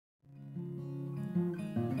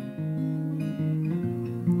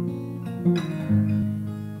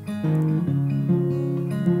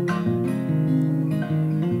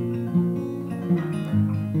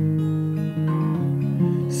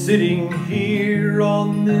Sitting here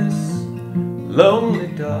on this lonely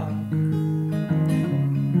dock,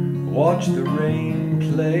 watch the rain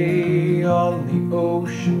play on the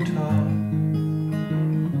ocean top.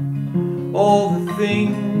 All the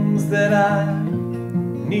things that I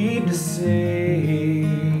need to say,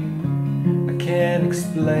 I can't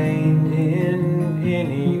explain in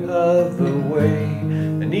any other way.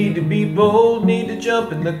 I need to be bold, need to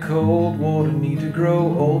jump in the cold water, need to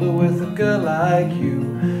grow older with a girl like you.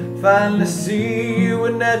 Finally see you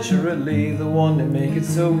were naturally the one to make it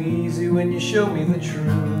so easy when you show me the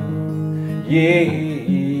truth. Yeah,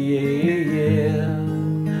 yeah, yeah,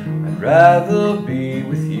 I'd rather be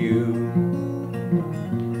with you.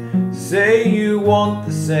 Say you want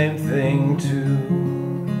the same thing too.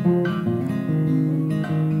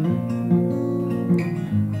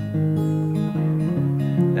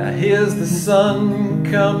 Now here's the sun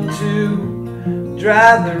come to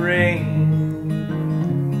dry the rain,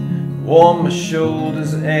 warm my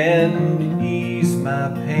shoulders and ease my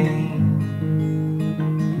pain.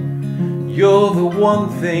 You're the one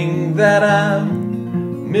thing that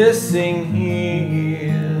I'm missing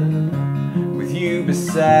here. With you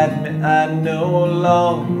beside me I no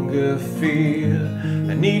longer fear.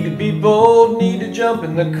 I need to be bold, need to jump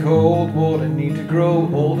in the cold water, need to grow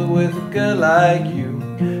older with a girl like you.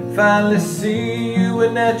 Finally see you were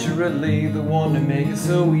naturally the one to make it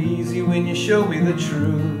so easy when you show me the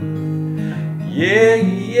truth. Yeah,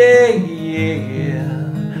 yeah,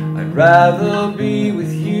 yeah, I'd rather be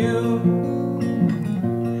with you.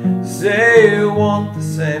 Say you want the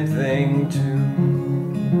same thing too.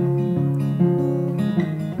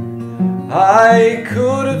 I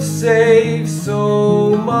could have saved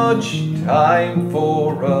so much time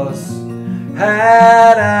for us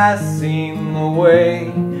had I seen the way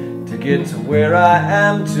to get to where I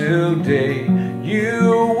am today.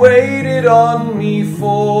 You waited on me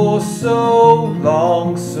for so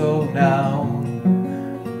long, so now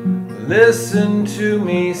listen to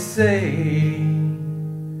me say,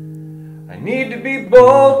 I need to be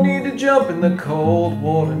bold, need to jump in the cold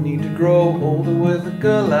water, need to grow older with a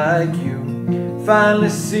girl like you. Finally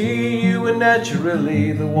see you were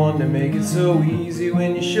naturally the one to make it so easy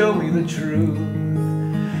when you show me the truth.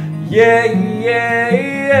 Yeah, yeah,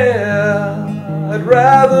 yeah, I'd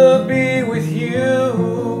rather be with you.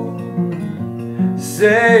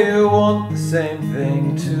 Say you want the same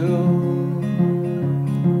thing too.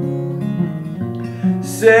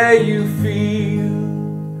 Say you feel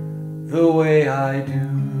the way I do.